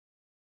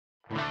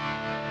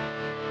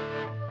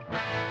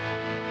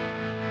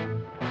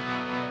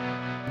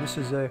This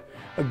is a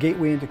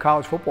gateway into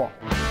college football.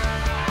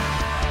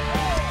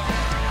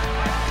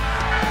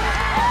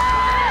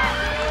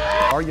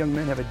 Our young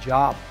men have a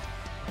job,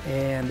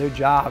 and their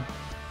job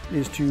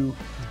is to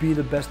be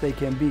the best they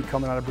can be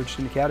coming out of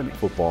Bridgton Academy.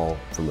 Football,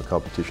 from a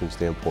competition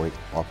standpoint,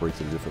 operates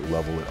at a different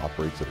level. It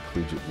operates at a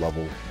collegiate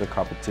level. The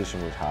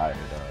competition was higher.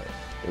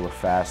 They were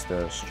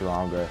faster,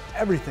 stronger.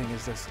 Everything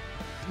is just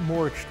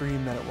more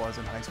extreme than it was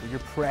in high school. Your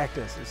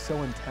practice is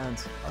so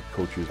intense. Our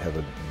coaches have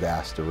a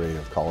vast array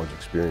of college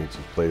experience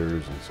as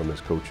players and some as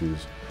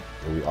coaches,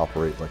 and we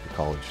operate like a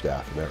college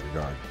staff in that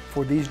regard.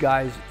 For these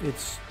guys,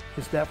 it's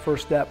that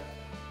first step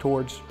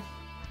towards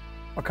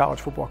a college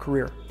football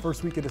career.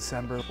 First week of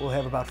December, we'll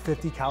have about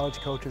 50 college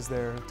coaches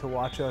there to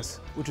watch us,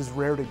 which is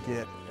rare to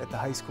get at the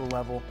high school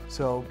level.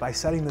 So by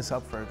setting this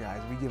up for our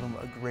guys, we give them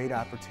a great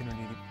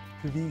opportunity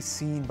to be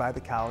seen by the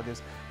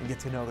colleges and get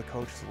to know the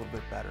coaches a little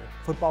bit better.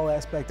 Football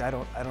aspect, I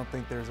don't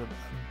think there's a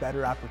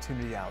better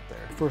opportunity out there.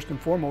 First and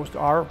foremost,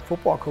 our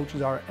football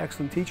coaches are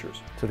excellent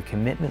teachers. So the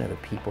commitment of the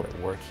people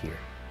that work here,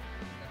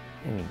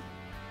 I mean,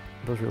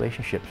 those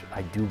relationships,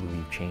 I do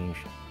believe, changed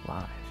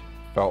lives.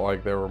 Felt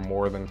like they were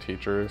more than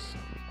teachers,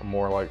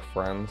 more like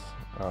friends.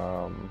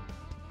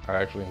 I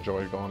actually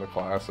enjoyed going to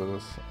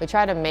classes. We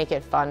try to make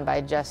it fun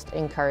by just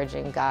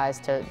encouraging guys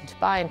to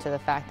buy into the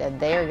fact that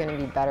they are going to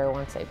be better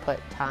once they put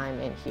time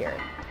in here.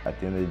 At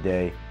the end of the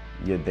day,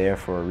 you're there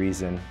for a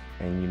reason,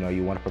 and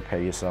you want to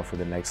prepare yourself for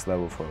the next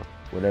level for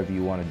whatever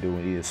you want to do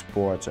in either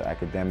sports or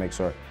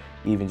academics or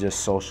even just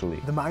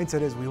socially. The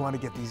mindset is we want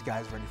to get these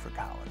guys ready for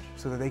college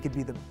so that they could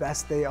be the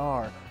best they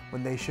are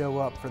when they show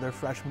up for their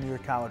freshman year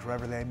of college,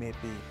 wherever they may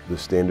be. The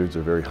standards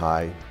are very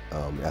high,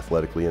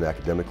 athletically and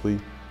academically.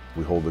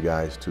 We hold the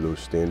guys to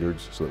those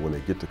standards so that when they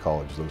get to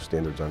college, those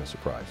standards aren't a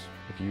surprise.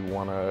 If you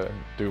want to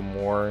do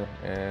more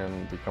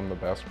and become the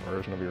best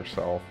version of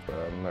yourself,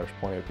 then there's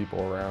plenty of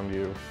people around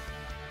you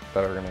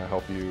that are going to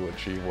help you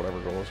achieve whatever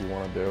goals you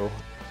want to do.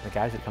 The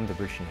guys that come to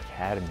Bridgton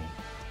Academy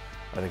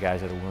are the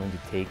guys that are willing to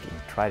take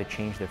and try to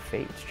change their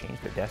fates, change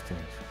their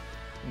destinies.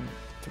 And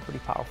it's a pretty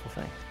powerful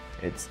thing.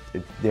 It's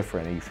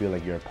different, and you feel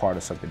like you're a part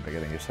of something bigger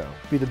than yourself.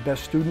 Be the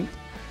best student,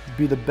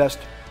 be the best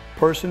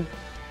person,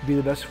 be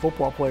the best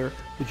football player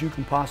that you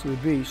can possibly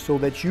be so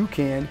that you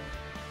can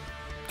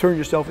turn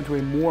yourself into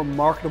a more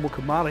marketable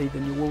commodity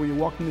than you were when you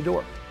walked in the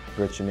door.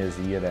 Bridgton is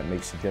the year that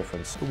makes a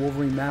difference. The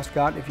Wolverine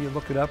mascot, if you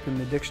look it up in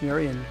the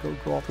dictionary and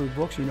go all through the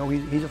books, you know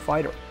he's a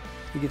fighter.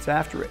 He gets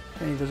after it,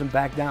 and he doesn't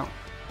back down.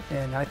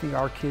 And I think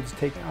our kids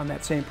take on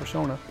that same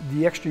persona.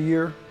 The extra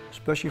year,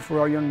 especially for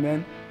our young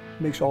men,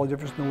 makes all the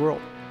difference in the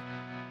world.